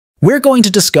We're going to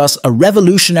discuss a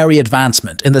revolutionary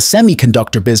advancement in the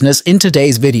semiconductor business in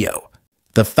today's video.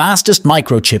 The fastest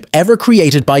microchip ever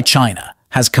created by China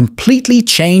has completely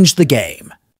changed the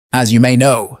game. As you may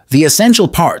know, the essential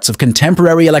parts of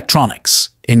contemporary electronics,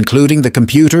 including the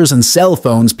computers and cell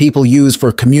phones people use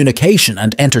for communication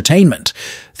and entertainment,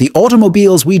 the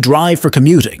automobiles we drive for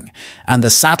commuting, and the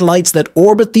satellites that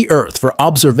orbit the Earth for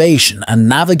observation and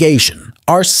navigation,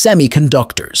 are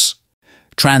semiconductors.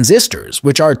 Transistors,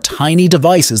 which are tiny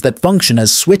devices that function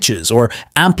as switches or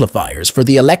amplifiers for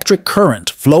the electric current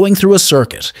flowing through a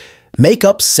circuit, make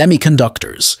up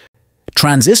semiconductors.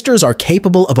 Transistors are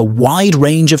capable of a wide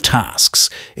range of tasks,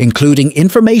 including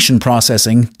information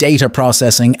processing,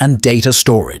 and data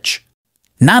storage.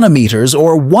 Nanometers,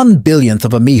 or 1/1000th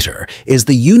of a meter, is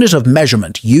the unit of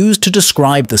measurement used to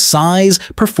describe the size,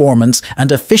 performance,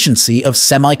 and efficiency of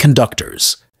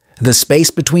semiconductors. The space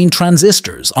between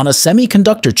transistors on a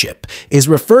semiconductor chip is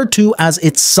referred to as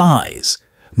its size.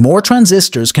 More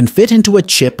transistors can fit into a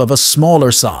chip of a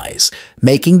smaller size,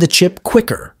 making the chip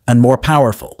quicker and more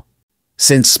powerful.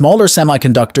 Since smaller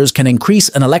semiconductors can increase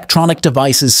an electronic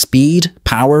device's speed,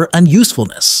 power, and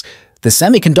usefulness, the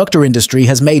semiconductor industry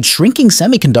has made shrinking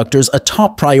semiconductors a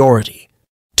top priority.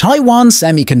 Taiwan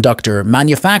Semiconductor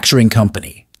Manufacturing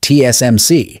Company,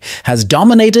 TSMC, has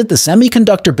dominated the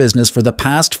semiconductor business for the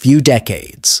past few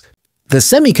decades. The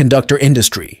semiconductor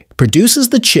industry produces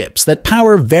the chips that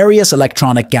power various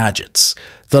electronic gadgets.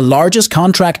 The largest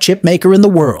contract chip maker in the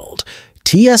world,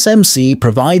 TSMC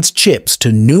provides chips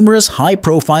to numerous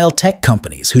high-profile tech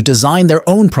companies who design their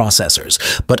own processors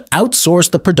but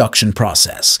outsource the production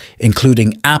process,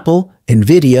 including Apple,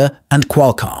 Nvidia, and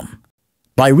Qualcomm.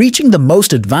 By reaching the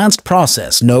most advanced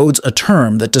process nodes, a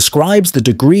term that describes the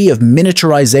degree of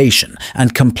miniaturization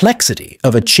and complexity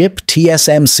of a chip,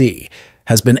 TSMC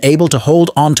has been able to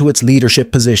hold onto its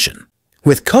leadership position.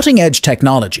 With cutting-edge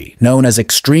technology known as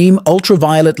extreme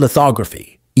ultraviolet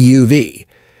lithography, EUV,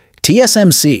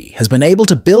 TSMC has been able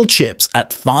to build chips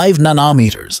at 5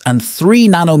 nanometers and 3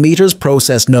 nanometers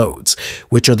process nodes,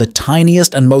 which are the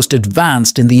tiniest and most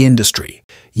advanced in the industry.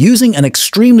 Using an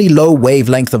extremely low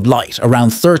wavelength of light, around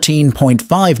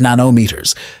 13.5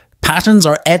 nanometers, patterns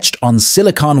are etched on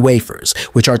silicon wafers,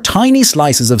 which are tiny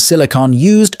slices of silicon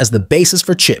used as the basis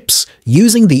for chips,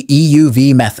 using the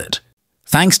EUV method.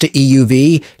 Thanks to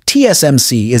EUV,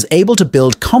 TSMC is able to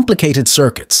build complicated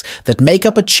circuits that make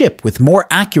up a chip with more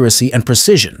accuracy and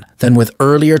precision than with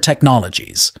earlier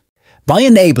technologies. By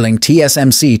enabling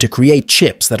TSMC to create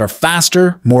chips that are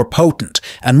faster, more potent,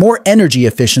 and more energy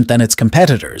efficient than its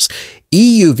competitors,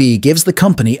 EUV gives the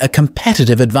company a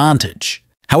competitive advantage.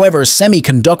 However,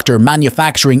 Semiconductor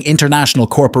Manufacturing International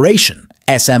Corporation,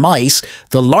 SMIC,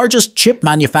 the largest chip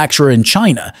manufacturer in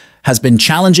China, has been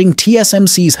challenging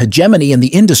TSMC's hegemony in the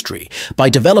industry by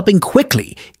developing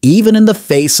quickly, even in the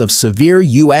face of severe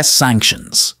US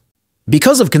sanctions.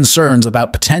 Because of concerns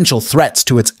about potential threats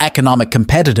to its economic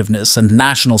competitiveness and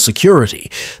national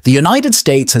security, the United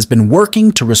States has been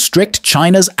working to restrict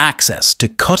China's access to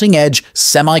cutting-edge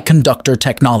semiconductor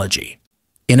technology.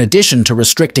 In addition to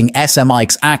restricting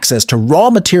SMIC's access to raw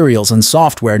materials and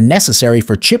software necessary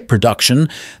for chip production,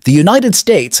 the United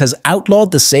States has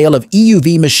outlawed the sale of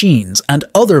EUV machines and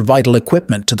other vital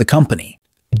equipment to the company.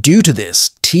 Due to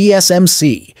this,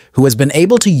 TSMC, who has been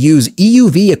able to use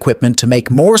EUV equipment to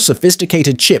make more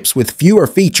sophisticated chips with fewer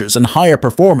features and higher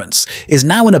performance, is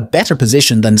now in a better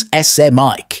position than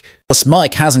SMIC.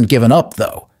 SMIC hasn't given up,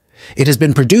 though. It has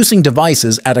been producing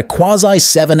devices at a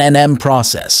quasi-7 nm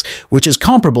process, which is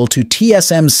comparable to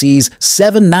TSMC's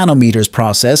 7 nanometers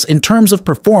process in terms of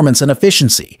performance and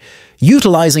efficiency,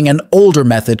 utilizing an older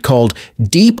method called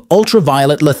deep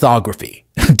ultraviolet lithography,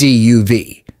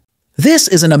 DUV. This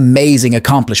is an amazing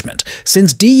accomplishment,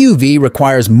 since DUV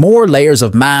requires more layers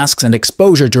of masks and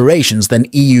exposure durations than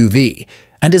EUV,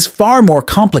 and is far more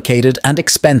complicated and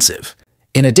expensive.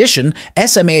 In addition,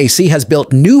 SMIC has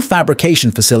built new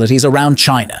fabrication facilities around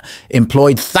China,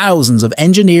 employed thousands of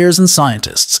engineers and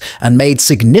scientists, and made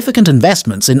significant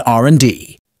investments in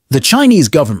R&D. The Chinese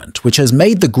government, which has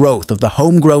made the growth of the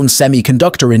homegrown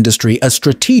semiconductor industry a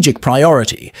strategic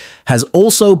priority, has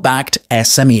also backed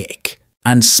SMIC,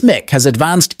 and SMIC has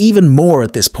advanced even more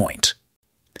at this point.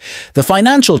 The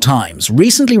Financial Times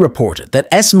recently reported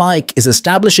that SMIC is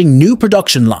establishing new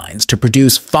production lines to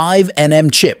produce 5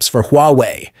 nm chips for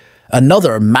Huawei,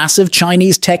 another massive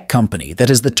Chinese tech company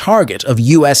that is the target of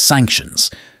US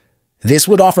sanctions. This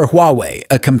would offer Huawei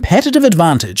a competitive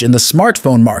advantage in the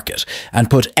smartphone market and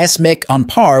put SMIC on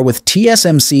par with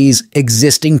TSMC's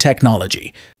existing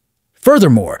technology.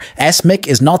 Furthermore, SMIC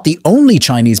is not the only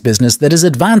Chinese business that is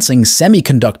advancing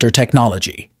semiconductor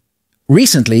technology.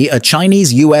 Recently, a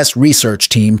Chinese-US research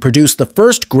team produced the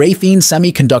first graphene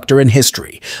semiconductor in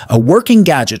history, a working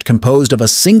gadget composed of a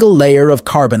single layer of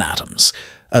carbon atoms.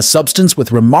 A substance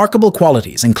with remarkable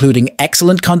qualities including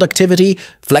excellent conductivity,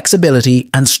 flexibility,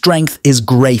 and strength is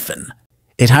graphene.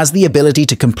 It has the ability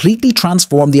to completely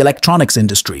transform the electronics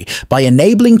industry by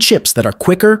enabling chips that are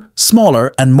quicker,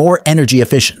 smaller, and more energy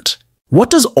efficient. What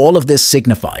does all of this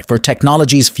signify for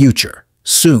technology's future?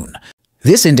 Soon.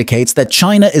 This indicates that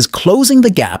China is closing the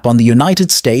gap on the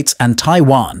United States and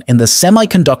Taiwan in the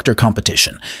semiconductor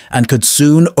competition and could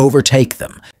soon overtake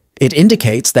them. It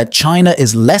indicates that China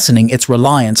is lessening its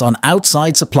reliance on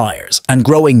outside suppliers and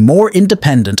growing more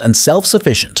independent and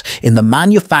self-sufficient in the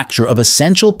manufacture of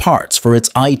essential parts for its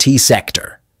IT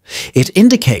sector. It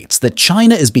indicates that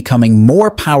China is becoming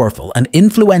more powerful and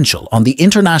influential on the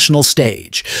international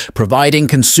stage, providing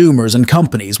consumers and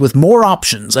companies with more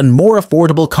options and more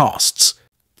affordable costs.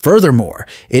 Furthermore,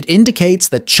 it indicates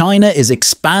that China is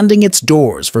expanding its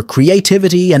doors for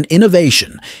creativity and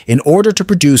innovation in order to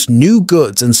produce new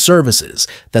goods and services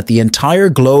that the entire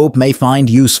globe may find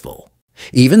useful.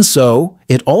 Even so,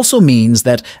 it also means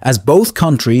that as both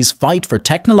countries fight for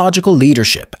technological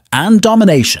leadership and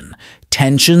domination,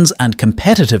 tensions and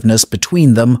competitiveness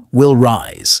between them will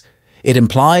rise. It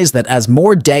implies that as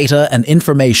more data and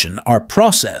information are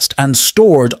processed and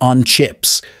stored on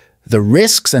chips, the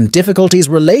risks and difficulties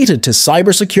related to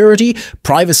cybersecurity,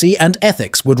 privacy, and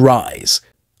ethics would rise.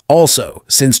 Also,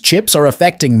 since chips are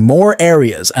affecting more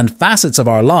areas and facets of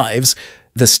our lives,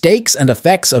 the stakes and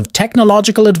effects of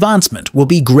technological advancement will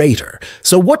be greater.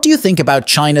 So what do you think about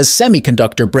China's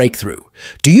semiconductor breakthrough?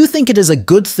 Do you think it is a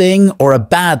good thing or a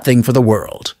bad thing for the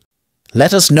world?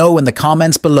 Let us know in the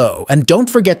comments below, and don't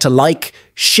forget to like,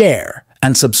 share,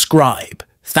 and subscribe.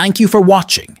 Thank you for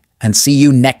watching, and see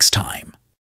you next time.